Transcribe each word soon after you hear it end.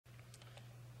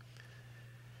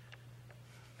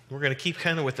We're going to keep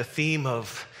kind of with the theme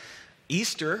of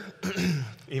Easter,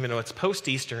 even though it's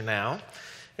post-Easter now,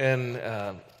 and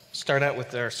start out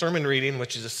with our sermon reading,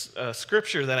 which is a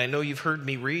scripture that I know you've heard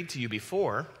me read to you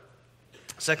before.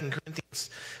 2 Corinthians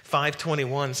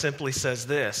 5:21 simply says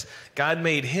this: God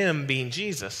made him, being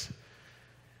Jesus,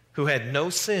 who had no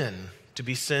sin, to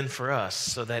be sin for us,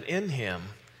 so that in him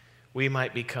we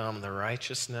might become the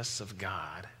righteousness of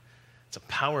God. It's a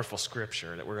powerful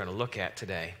scripture that we're going to look at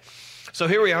today. So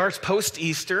here we are, it's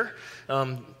post-Easter,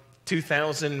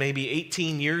 2000, maybe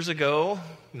 18 years ago.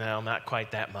 No, not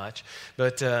quite that much,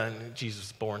 but Jesus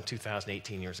was born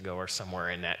 2018 years ago or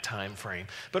somewhere in that time frame.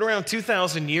 But around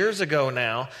 2,000 years ago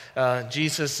now,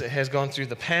 Jesus has gone through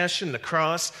the passion, the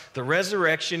cross, the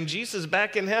resurrection. Jesus is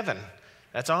back in heaven.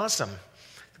 That's awesome.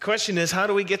 The question is, how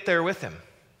do we get there with him?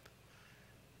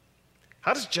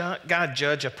 How does God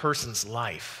judge a person's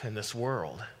life in this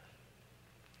world?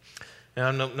 Now,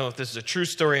 I don't know if this is a true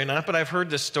story or not, but I've heard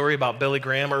this story about Billy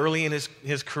Graham. Early in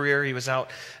his career, he was out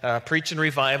preaching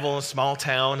revival in a small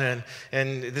town,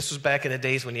 and this was back in the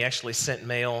days when he actually sent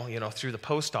mail, through the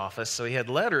post office. So he had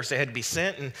letters that had to be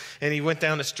sent, and he went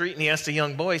down the street and he asked a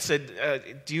young boy, he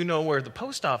said, do you know where the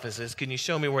post office is? Can you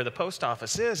show me where the post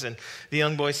office is? And the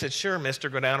young boy said, sure, mister,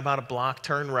 go down about a block,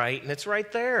 turn right, and it's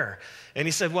right there. And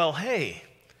he said, well, hey,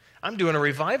 I'm doing a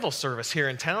revival service here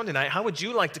in town tonight. How would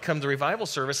you like to come to the revival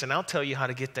service, and I'll tell you how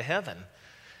to get to heaven?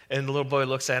 And the little boy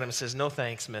looks at him and says, no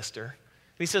thanks, mister.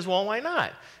 And he says, well, why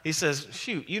not? He says,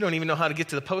 shoot, you don't even know how to get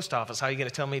to the post office. How are you going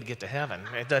to tell me to get to heaven?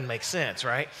 It doesn't make sense,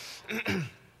 right?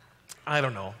 I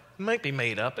don't know. It might be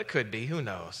made up. It could be. Who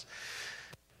knows?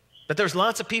 But there's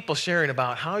lots of people sharing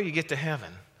about how you get to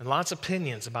heaven and lots of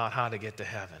opinions about how to get to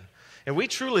heaven. And we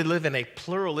truly live in a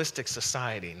pluralistic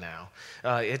society now.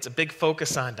 It's a big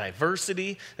focus on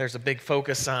diversity. There's a big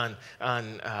focus on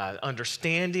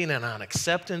understanding and on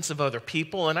acceptance of other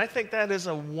people. And I think that is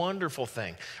a wonderful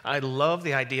thing. I love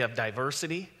the idea of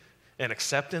diversity and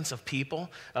acceptance of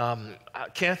people.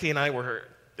 Kathy and I were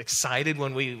excited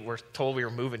when we were told we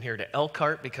were moving here to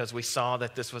Elkhart because we saw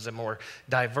that this was a more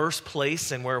diverse place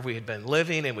than where we had been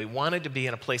living, and we wanted to be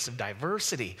in a place of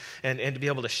diversity and to be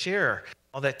able to share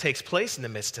all that takes place in the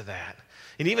midst of that.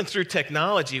 And even through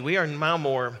technology, we are now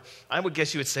more, I would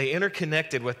guess you would say,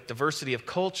 interconnected with diversity of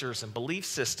cultures and belief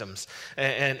systems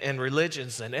and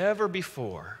religions than ever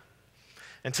before.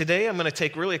 And today I'm going to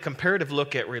take really a comparative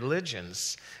look at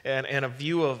religions and a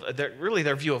view of,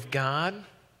 their view of God,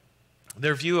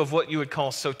 their view of what you would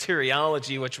call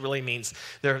soteriology, which really means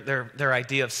their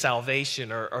idea of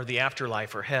salvation or the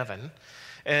afterlife or heaven.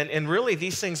 And really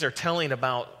these things are telling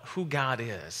about who God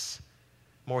is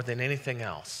more than anything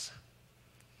else.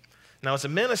 Now, as a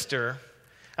minister,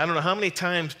 I don't know how many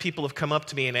times people have come up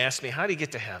to me and asked me, how do you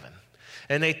get to heaven?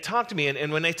 And they talk to me,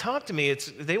 and when they talk to me,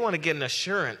 they want to get an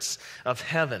assurance of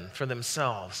heaven for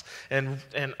themselves. And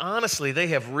honestly, they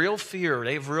have real fear.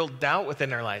 They have real doubt within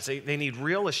their lives. They need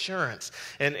real assurance.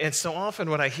 And so often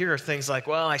what I hear are things like,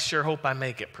 well, I sure hope I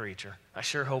make it, preacher. I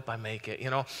sure hope I make it.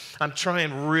 I'm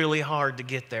trying really hard to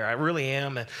get there. I really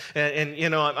am.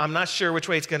 And I'm not sure which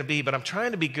way it's going to be, but I'm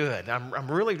trying to be good. I'm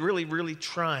really, really, really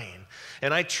trying.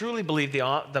 And I truly believe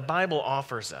the Bible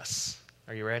offers us.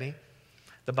 Are you ready?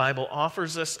 The Bible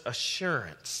offers us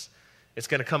assurance. It's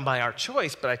going to come by our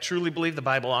choice, but I truly believe the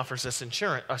Bible offers us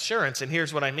assurance, and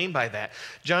here's what I mean by that.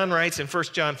 John writes in 1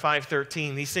 John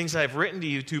 5:13, these things I have written to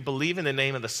you to believe in the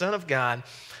name of the Son of God,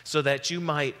 so that you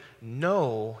might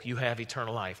know you have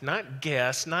eternal life. Not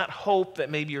guess, not hope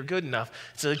that maybe you're good enough,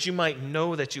 so that you might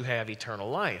know that you have eternal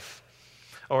life.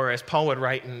 Or as Paul would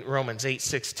write in Romans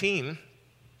 8:16,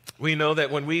 we know that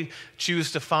when we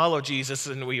choose to follow Jesus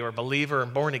and we are a believer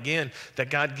and born again, that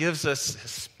God gives us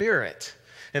His Spirit.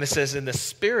 And it says, and the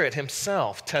Spirit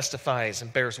Himself testifies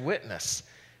and bears witness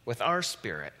with our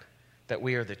spirit that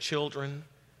we are the children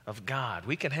of God.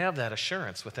 We can have that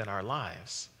assurance within our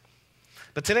lives.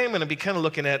 But today I'm going to be kind of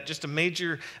looking at just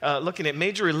major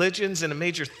religions and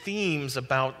major themes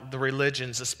about the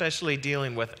religions, especially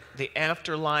dealing with the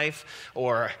afterlife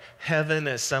or heaven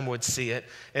as some would see it.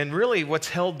 And really what's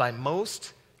held by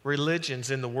most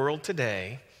religions in the world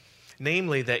today,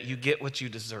 namely that you get what you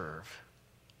deserve.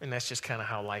 And that's just kind of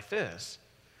how life is.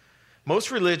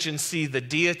 Most religions see the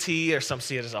deity, or some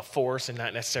see it as a force and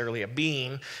not necessarily a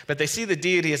being, but they see the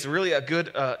deity as really a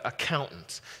good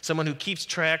accountant, someone who keeps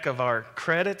track of our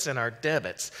credits and our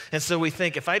debits. And so we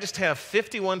think, if I just have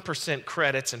 51%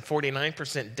 credits and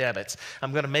 49% debits,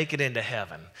 I'm going to make it into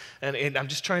heaven. And I'm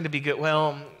just trying to be good.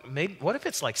 Well, maybe, what if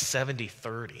it's like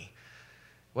 70-30?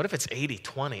 What if it's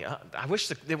 80-20? I wish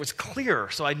it was clearer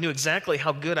so I knew exactly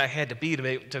how good I had to be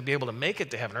able to make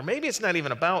it to heaven. Or maybe it's not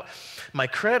even about my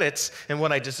credits and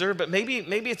what I deserve, but maybe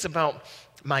it's about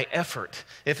my effort.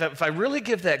 If I really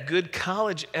give that good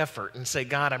college effort and say,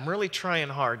 God, I'm really trying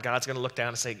hard, God's going to look down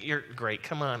and say, you're great,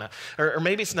 come on. Or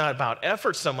maybe it's not about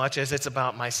effort so much as it's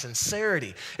about my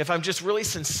sincerity. If I'm just really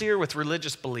sincere with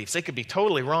religious beliefs, they could be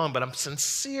totally wrong, but I'm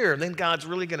sincere, then God's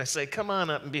really going to say, come on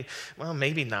up and be, well,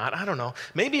 maybe not, I don't know.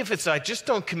 Maybe if it's I just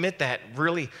don't commit that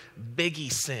really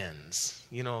biggie sins.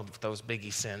 You know what those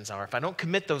biggie sins are. If I don't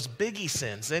commit those biggie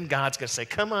sins, then God's going to say,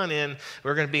 come on in,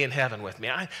 we're going to be in heaven with me.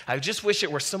 I just wish it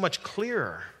were so much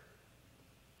clearer.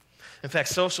 In fact,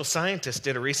 social scientists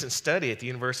did a recent study at the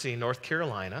University of North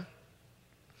Carolina.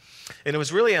 And it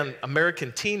was really on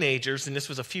American teenagers, and this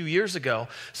was a few years ago.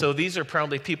 So these are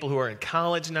probably people who are in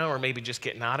college now or maybe just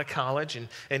getting out of college. And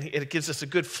it gives us a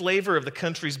good flavor of the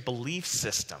country's belief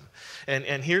system.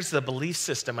 And here's the belief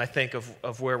system, I think,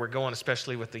 of where we're going,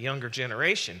 especially with the younger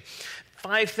generation.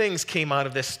 5 things came out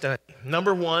of this study.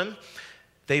 Number 1,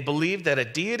 they believe that a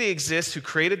deity exists who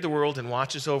created the world and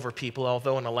watches over people,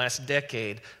 although in the last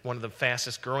decade, one of the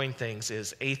fastest growing things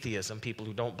is atheism, people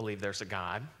who don't believe there's a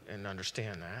God and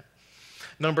understand that.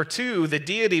 Number 2, the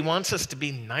deity wants us to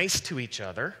be nice to each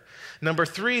other. Number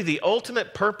 3, the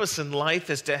ultimate purpose in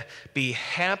life is to be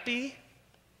happy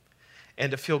and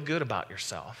to feel good about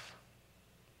yourself.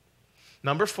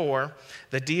 Number 4,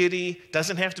 the deity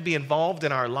doesn't have to be involved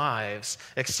in our lives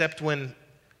except when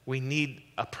we need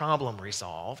a problem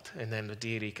resolved, and then the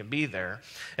deity can be there.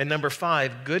 And number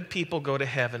 5, good people go to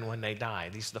heaven when they die.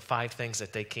 These are the 5 things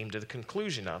that they came to the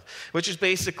conclusion of, which is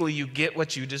basically you get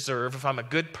what you deserve. If I'm a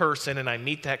good person and I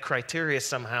meet that criteria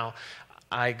somehow,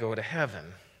 I go to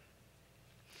heaven.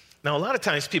 Now, a lot of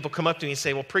times people come up to me and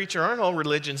say, well, preacher, aren't all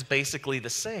religions basically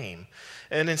the same?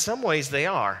 And in some ways they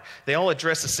are. They all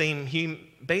address the same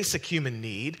basic human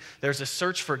need. There's a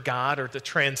search for God or the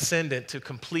transcendent to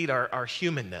complete our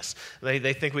humanness.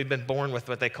 They think we've been born with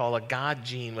what they call a God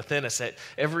gene within us. That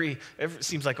it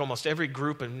seems like almost every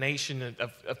group and nation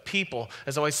of people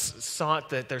has always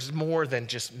sought that there's more than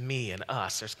just me and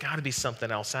us. There's got to be something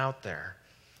else out there.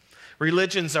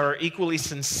 Religions are equally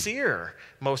sincere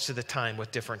most of the time with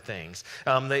different things.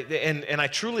 And I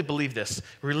truly believe this.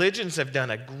 Religions have done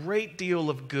a great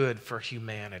deal of good for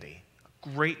humanity. A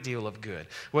great deal of good.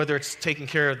 Whether it's taking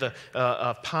care of the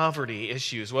poverty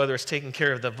issues, whether it's taking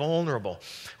care of the vulnerable,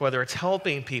 whether it's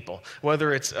helping people,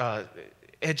 whether it's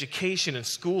education in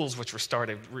schools, which were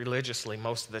started religiously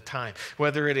most of the time,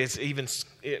 whether it is even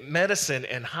medicine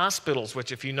and hospitals,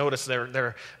 which if you notice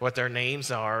what their names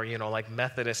are, you know, like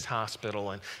Methodist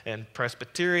Hospital and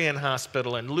Presbyterian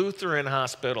Hospital and Lutheran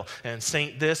Hospital and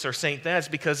Saint this or Saint that, is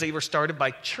because they were started by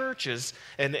churches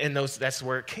and that's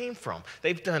where it came from.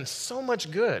 They've done so much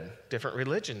good, different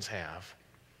religions have.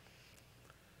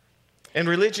 And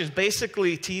religion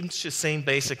basically teaches the same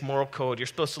basic moral code. You're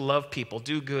supposed to love people,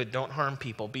 do good, don't harm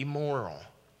people, be moral.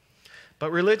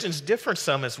 But religions differ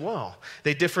some as well.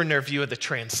 They differ in their view of the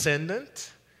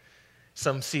transcendent.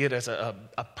 Some see it as a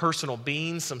personal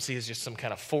being. Some see it as just some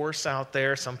kind of force out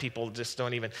there. Some people just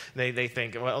don't even, they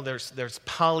think, well, there's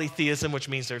polytheism, which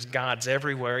means there's gods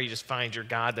everywhere. You just find your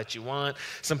God that you want.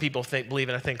 Some people believe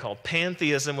in a thing called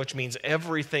pantheism, which means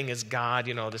everything is God.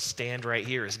 You know, the stand right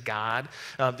here is God.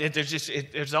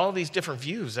 There's all these different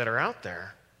views that are out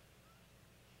there.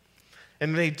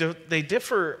 And they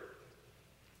differ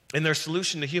in their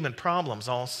solution to human problems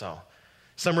also.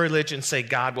 Some religions say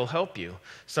God will help you.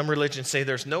 Some religions say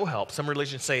there's no help. Some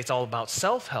religions say it's all about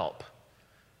self-help.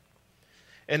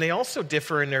 And they also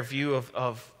differ in their view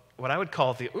of what I would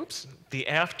call the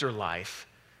afterlife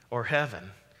or heaven.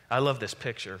 I love this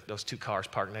picture. Those 2 cars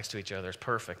parked next to each other is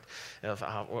perfect of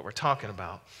what we're talking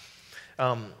about.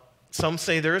 Some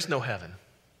say there is no heaven.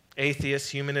 Atheists,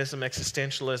 humanism,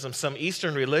 existentialism, some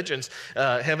Eastern religions,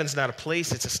 heaven's not a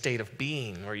place, it's a state of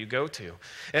being where you go to.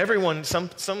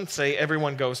 Some say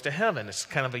everyone goes to heaven. It's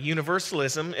kind of a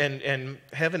universalism, and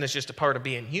heaven is just a part of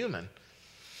being human.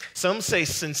 Some say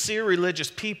sincere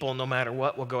religious people, no matter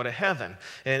what, will go to heaven,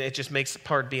 and it just makes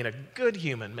part of being a good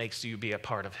human makes you be a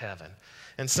part of heaven.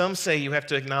 And some say you have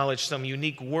to acknowledge some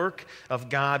unique work of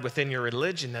God within your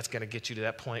religion that's going to get you to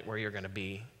that point where you're going to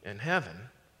be in heaven.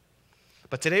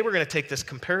 But today we're going to take this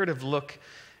comparative look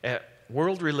at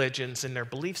world religions and their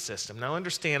belief system. Now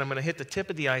understand, I'm going to hit the tip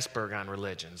of the iceberg on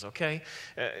religions, okay?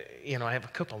 I have a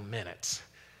couple minutes.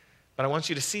 But I want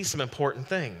you to see some important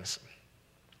things.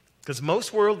 Because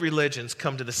most world religions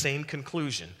come to the same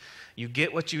conclusion. You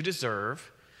get what you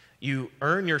deserve. You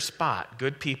earn your spot.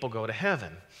 Good people go to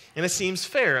heaven. And it seems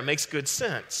fair. It makes good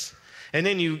sense. And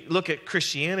then you look at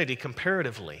Christianity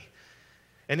comparatively.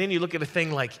 And then you look at a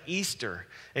thing like Easter,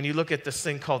 and you look at this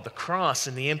thing called the cross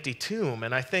and the empty tomb.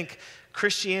 And I think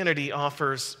Christianity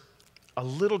offers a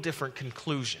little different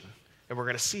conclusion. And we're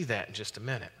going to see that in just a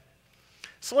minute.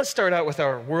 So let's start out with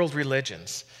our world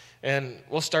religions. And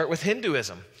we'll start with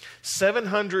Hinduism.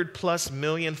 700 plus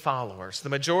million followers. The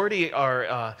majority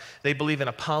are, they believe in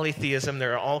a polytheism.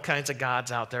 There are all kinds of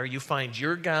gods out there. You find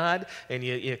your God, and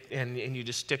you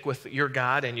just stick with your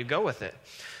God, and you go with it.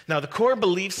 Now, the core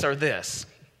beliefs are this.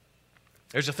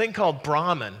 There's a thing called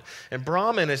Brahman, and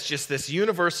Brahman is just this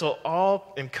universal,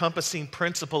 all-encompassing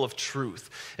principle of truth.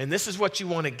 And this is what you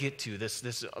want to get to,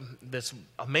 this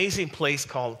amazing place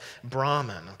called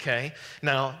Brahman, okay?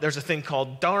 Now, there's a thing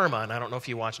called Dharma, and I don't know if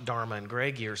you watched Dharma and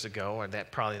Greg years ago, or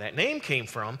probably that name came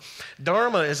from.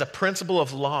 Dharma is a principle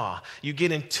of law. You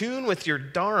get in tune with your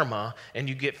Dharma, and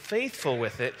you get faithful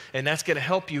with it, and that's going to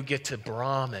help you get to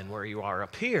Brahman, where you are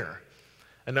up here.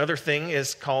 Another thing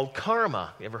is called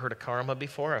karma. You ever heard of karma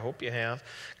before? I hope you have.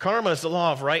 Karma is the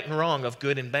law of right and wrong, of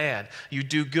good and bad. You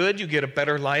do good, you get a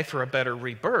better life or a better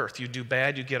rebirth. You do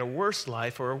bad, you get a worse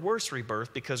life or a worse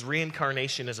rebirth, because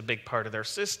reincarnation is a big part of their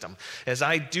system. As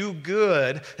I do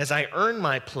good, as I earn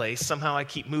my place, somehow I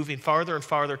keep moving farther and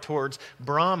farther towards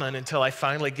Brahman until I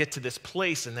finally get to this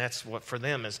place, and that's what for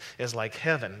them is like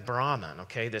heaven, Brahman,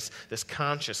 okay? This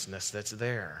consciousness that's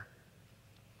there.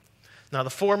 Now, the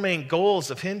four main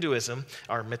goals of Hinduism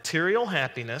are material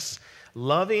happiness,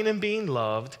 loving and being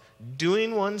loved,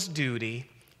 doing one's duty,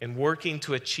 and working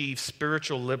to achieve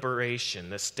spiritual liberation,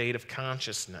 the state of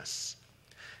consciousness.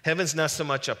 Heaven's not so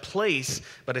much a place,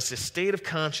 but it's a state of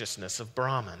consciousness of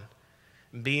Brahman,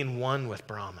 being one with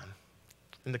Brahman.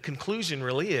 And the conclusion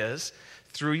really is,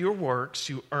 through your works,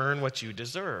 you earn what you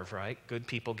deserve, right? Good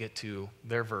people get to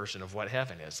their version of what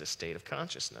heaven is, a state of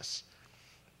consciousness.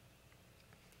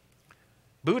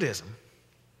 Buddhism,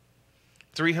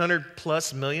 300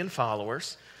 plus million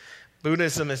followers.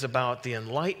 Buddhism is about the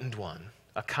enlightened one,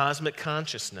 a cosmic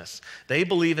consciousness. They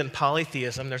believe in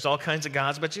polytheism. There's all kinds of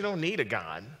gods, but you don't need a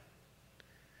god.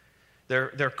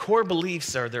 Their core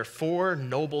beliefs are their four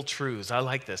noble truths. I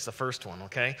like this, the first one,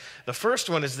 okay? The first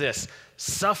one is this: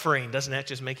 suffering. Doesn't that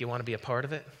just make you want to be a part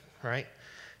of it, right?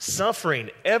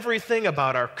 Suffering. Everything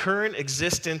about our current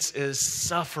existence is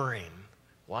suffering.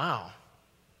 Wow.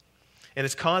 And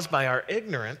it's caused by our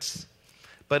ignorance,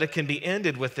 but it can be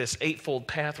ended with this eightfold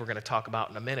path we're going to talk about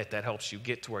in a minute that helps you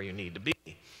get to where you need to be.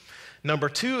 Number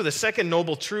two, the second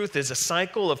noble truth is a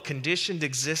cycle of conditioned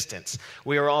existence.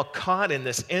 We are all caught in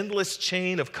this endless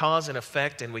chain of cause and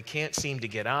effect, and we can't seem to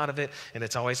get out of it, and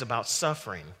it's always about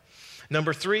suffering.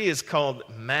 Number three is called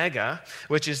Magga,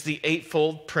 which is the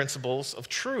eightfold principles of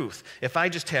truth. If I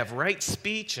just have right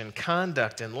speech and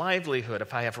conduct and livelihood,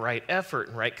 if I have right effort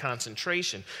and right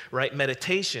concentration, right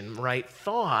meditation, right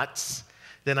thoughts,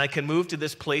 then I can move to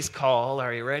this place called,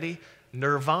 are you ready?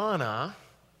 Nirvana,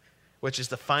 which is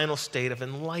the final state of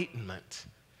enlightenment.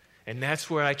 And that's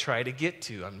where I try to get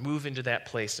to. I'm moving to that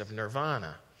place of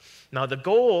nirvana. Now, the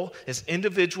goal is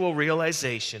individual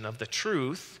realization of the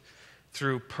truth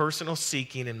through personal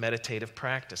seeking and meditative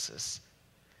practices.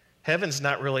 Heaven's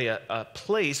not really a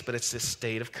place, but it's this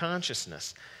state of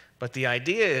consciousness. But the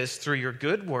idea is, through your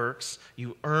good works,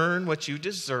 you earn what you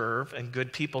deserve, and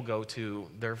good people go to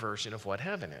their version of what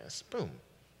heaven is. Boom.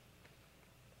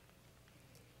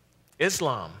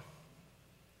 Islam,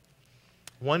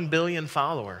 1 billion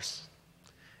followers.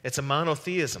 It's a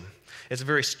monotheism. It's a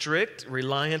very strict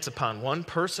reliance upon one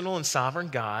personal and sovereign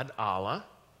God, Allah.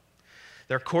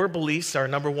 Their core beliefs are,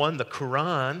 number one, the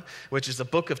Quran, which is a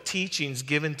book of teachings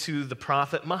given to the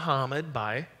Prophet Muhammad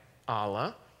by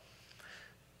Allah.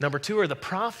 Number two are the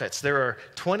prophets. There are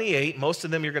 28. Most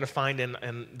of them you're going to find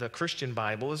in the Christian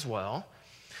Bible as well.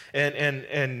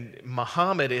 And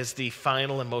Muhammad is the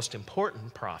final and most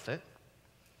important prophet.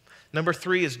 Number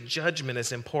three is judgment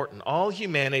is important. All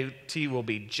humanity will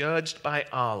be judged by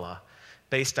Allah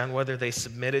based on whether they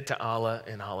submitted to Allah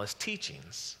and Allah's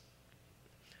teachings.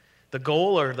 The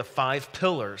goal are the 5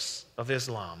 pillars of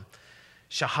Islam.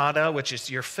 Shahada, which is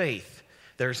your faith.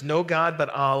 There's no God but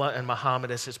Allah, and Muhammad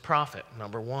is his prophet,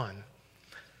 number one.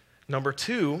 Number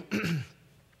two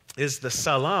is the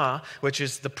Salah, which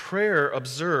is the prayer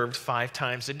observed 5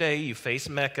 times a day. You face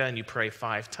Mecca and you pray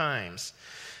 5 times.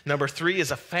 Number three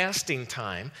is a fasting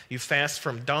time. You fast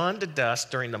from dawn to dusk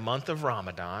during the month of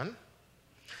Ramadan.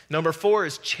 Number 4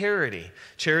 is charity.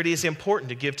 Charity is important,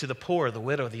 to give to the poor, the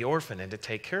widow, the orphan, and to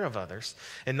take care of others.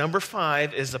 And number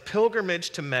 5 is a pilgrimage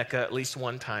to Mecca at least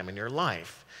one time in your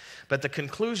life. But the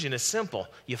conclusion is simple.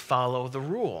 You follow the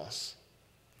rules.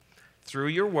 Through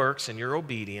your works and your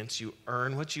obedience, you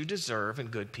earn what you deserve,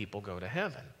 and good people go to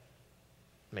heaven.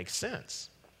 Makes sense.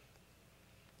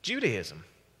 Judaism.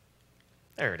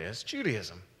 There it is,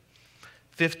 Judaism.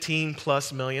 15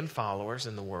 plus million followers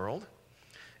in the world.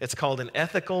 It's called an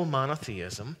ethical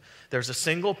monotheism. There's a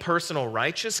single personal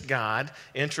righteous God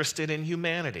interested in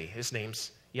humanity. His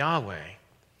name's Yahweh.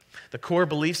 The core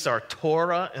beliefs are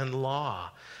Torah and law,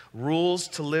 rules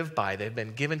to live by. They've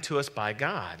been given to us by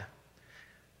God.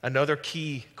 Another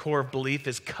key core belief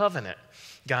is covenant.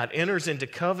 God enters into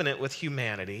covenant with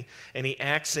humanity, and he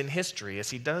acts in history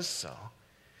as he does so.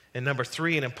 And number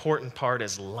 3, an important part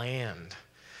is land.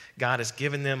 God has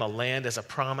given them a land as a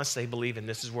promise, they believe, and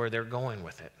this is where they're going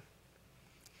with it.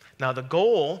 Now, the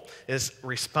goal is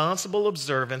responsible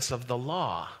observance of the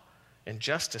law, and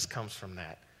justice comes from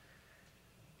that.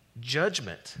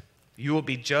 Judgment. You will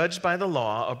be judged by the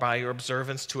law or by your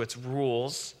observance to its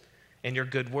rules and your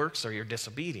good works or your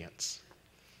disobedience.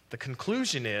 The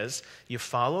conclusion is you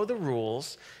follow the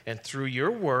rules, and through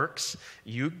your works,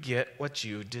 you get what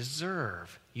you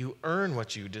deserve. You earn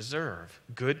what you deserve.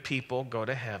 Good people go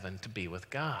to heaven to be with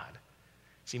God.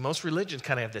 See, most religions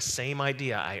kind of have the same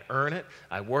idea. I earn it,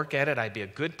 I work at it, I be a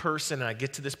good person, and I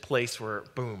get to this place where,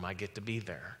 boom, I get to be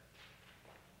there.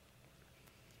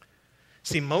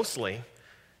 See, mostly,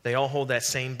 they all hold that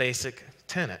same basic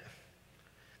tenet.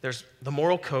 There's the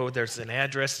moral code, there's an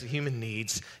address to human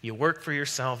needs. You work for your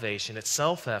salvation. It's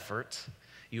self-effort.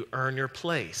 You earn your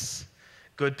place.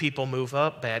 Good people move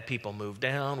up, bad people move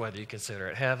down, whether you consider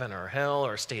it heaven or hell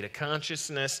or a state of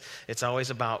consciousness. It's always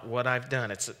about what I've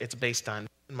done. It's based on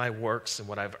my works and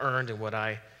what I've earned and what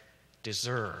I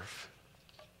deserve.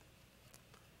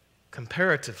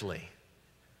 Comparatively,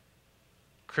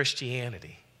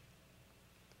 Christianity.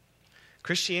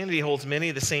 Christianity holds many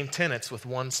of the same tenets with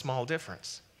one small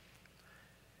difference.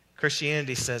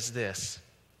 Christianity says this: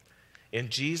 in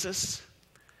Jesus,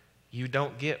 you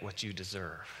don't get what you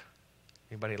deserve.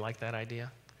 Anybody like that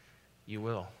idea? You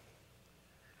will.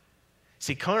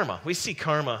 See, karma. We see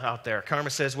karma out there. Karma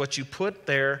says what you put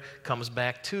there comes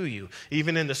back to you.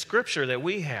 Even in the scripture that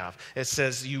we have, it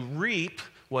says you reap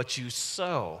what you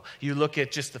sow. You look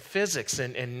at just the physics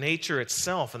and nature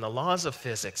itself and the laws of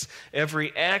physics.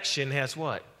 Every action has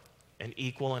what? An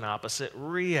equal and opposite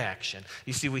reaction.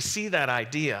 You see, we see that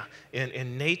idea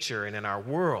in nature and in our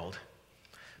world.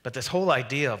 But this whole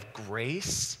idea of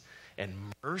grace and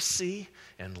mercy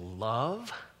and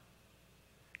love,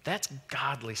 that's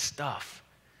godly stuff.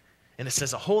 And it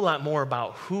says a whole lot more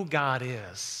about who God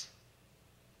is.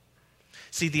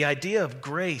 See, the idea of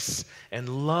grace and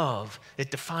love,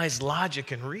 it defies logic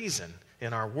and reason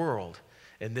in our world.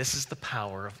 And this is the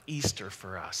power of Easter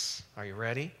for us. Are you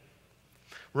ready?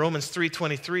 Romans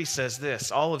 3:23 says this: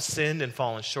 all have sinned and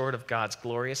fallen short of God's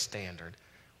glorious standard.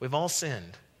 We've all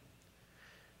sinned.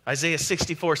 Isaiah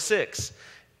 64:6,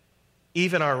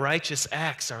 even our righteous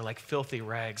acts are like filthy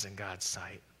rags in God's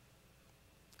sight.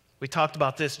 We talked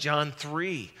about this, John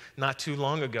 3, not too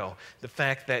long ago. The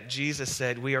fact that Jesus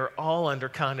said we are all under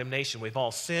condemnation. We've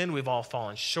all sinned. We've all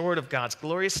fallen short of God's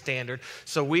glorious standard.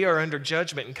 So we are under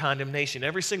judgment and condemnation.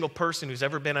 Every single person who's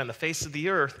ever been on the face of the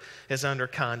earth is under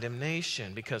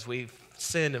condemnation because we've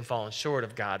sinned and fallen short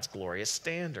of God's glorious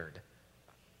standard.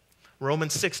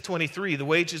 Romans 6:23, the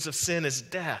wages of sin is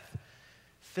death.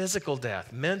 Physical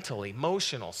death, mental,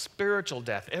 emotional, spiritual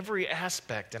death, every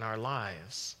aspect in our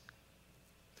lives.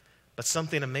 But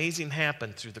something amazing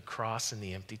happened through the cross and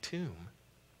the empty tomb.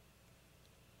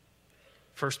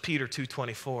 1 Peter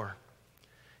 2:24.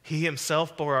 He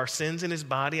himself bore our sins in his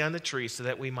body on the tree so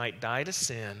that we might die to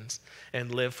sins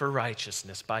and live for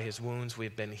righteousness. By his wounds we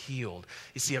have been healed.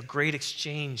 You see, a great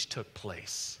exchange took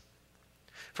place.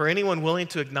 For anyone willing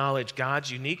to acknowledge God's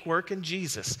unique work in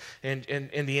Jesus and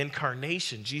the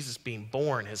incarnation, Jesus being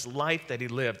born, his life that he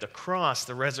lived, the cross,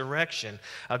 the resurrection,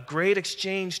 a great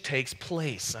exchange takes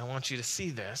place. I want you to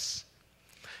see this.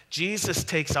 Jesus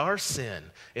takes our sin,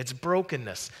 its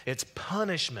brokenness, its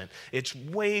punishment, its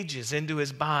wages into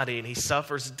his body, and he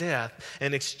suffers death.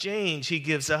 In exchange, he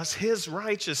gives us his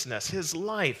righteousness, his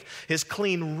life, his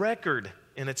clean record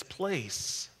in its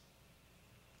place.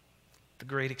 The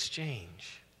great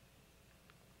exchange.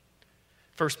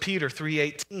 1 Peter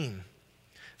 3:18,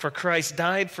 for Christ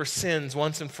died for sins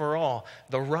once and for all,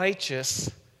 the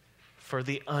righteous for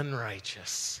the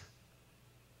unrighteous.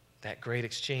 That great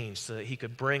exchange so that he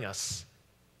could bring us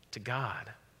to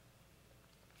God.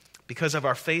 Because of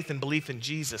our faith and belief in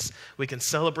Jesus, we can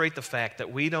celebrate the fact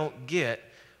that we don't get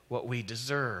what we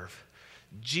deserve.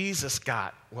 Jesus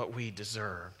got what we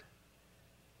deserved.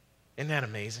 Isn't that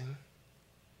amazing?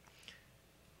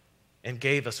 And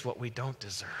gave us what we don't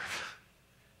deserve.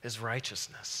 His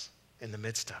righteousness. in the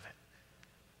midst of it.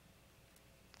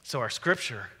 So our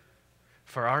scripture,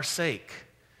 for our sake,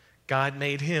 God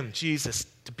made him, Jesus,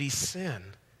 to be sin,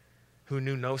 who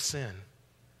knew no sin,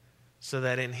 so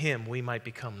that in him we might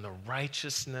become the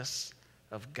righteousness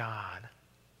of God.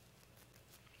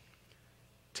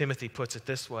 Timothy puts it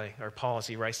this way, or Paul as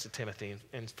he writes to Timothy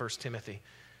in 1 Timothy.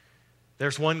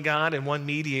 There's one God and one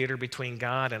mediator between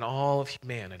God and all of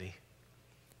humanity,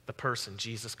 the person,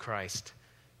 Jesus Christ,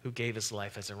 who gave his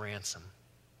life as a ransom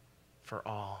for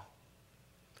all.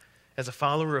 As a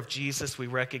follower of Jesus, we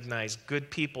recognize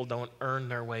good people don't earn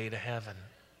their way to heaven.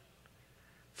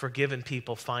 Forgiven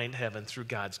people find heaven through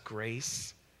God's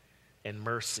grace and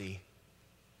mercy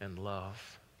and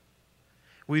love.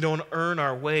 We don't earn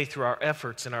our way through our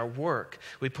efforts and our work.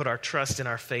 We put our trust and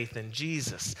our faith in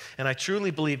Jesus. And I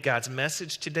truly believe God's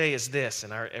message today is this,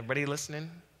 and everybody listening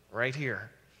right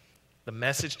here, the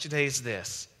message today is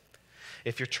this.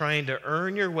 If you're trying to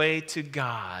earn your way to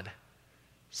God,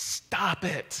 stop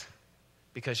it,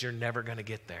 because you're never going to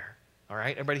get there. All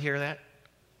right? Everybody hear that?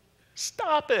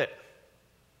 Stop it.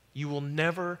 You will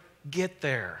never get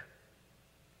there.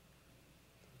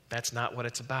 That's not what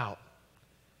it's about.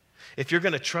 If you're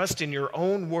going to trust in your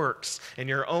own works and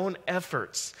your own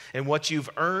efforts and what you've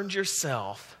earned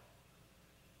yourself,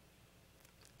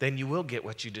 then you will get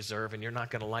what you deserve, and you're not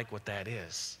going to like what that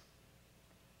is.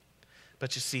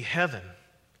 But you see, heaven,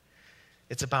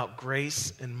 it's about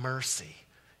grace and mercy.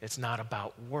 It's not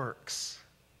about works.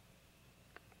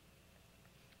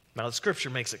 Now, the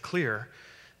scripture makes it clear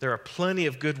there are plenty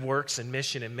of good works and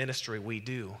mission and ministry we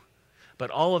do. But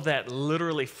all of that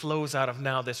literally flows out of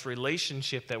now this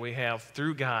relationship that we have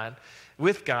through God,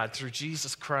 with God, through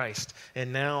Jesus Christ.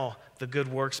 And now the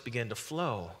good works begin to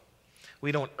flow.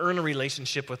 We don't earn a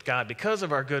relationship with God because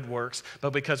of our good works,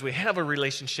 but because we have a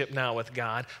relationship now with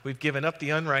God, we've given up the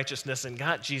unrighteousness and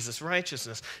got Jesus'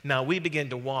 righteousness. Now we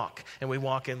begin to walk, and we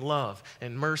walk in love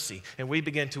and mercy, and we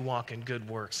begin to walk in good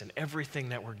works in everything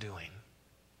that we're doing.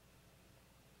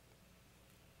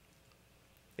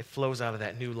 It flows out of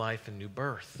that new life and new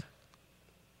birth.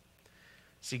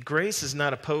 See, grace is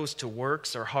not opposed to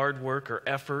works or hard work or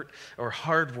effort or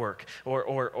hard work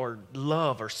or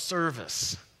love or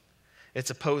service. It's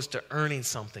opposed to earning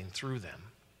something through them.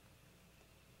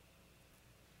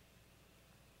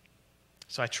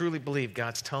 So I truly believe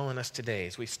God's telling us today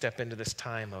as we step into this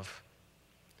time of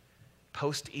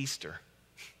post-Easter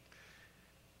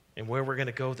and where we're going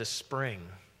to go this spring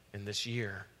and this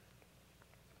year.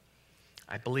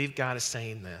 I believe God is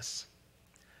saying this.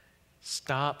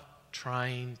 Stop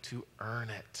trying to earn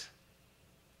it.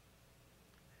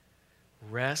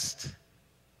 Rest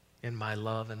in my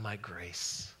love and my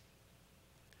grace.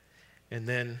 And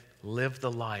then live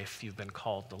the life you've been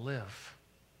called to live.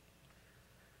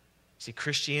 See,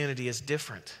 Christianity is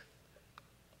different.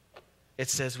 It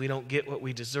says we don't get what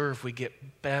we deserve, we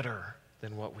get better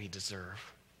than what we deserve.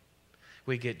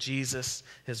 We get Jesus,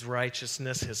 his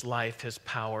righteousness, his life, his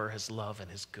power, his love, and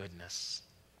his goodness.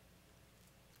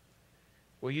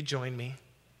 Will you join me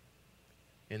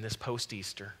in this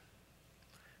post-Easter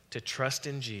to trust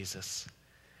in Jesus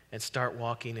and start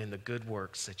walking in the good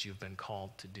works that you've been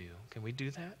called to do? Can we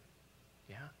do that?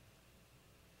 Yeah?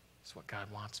 It's what God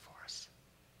wants for us.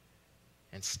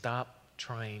 And stop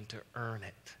trying to earn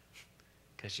it,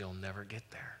 because you'll never get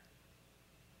there.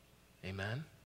 Amen?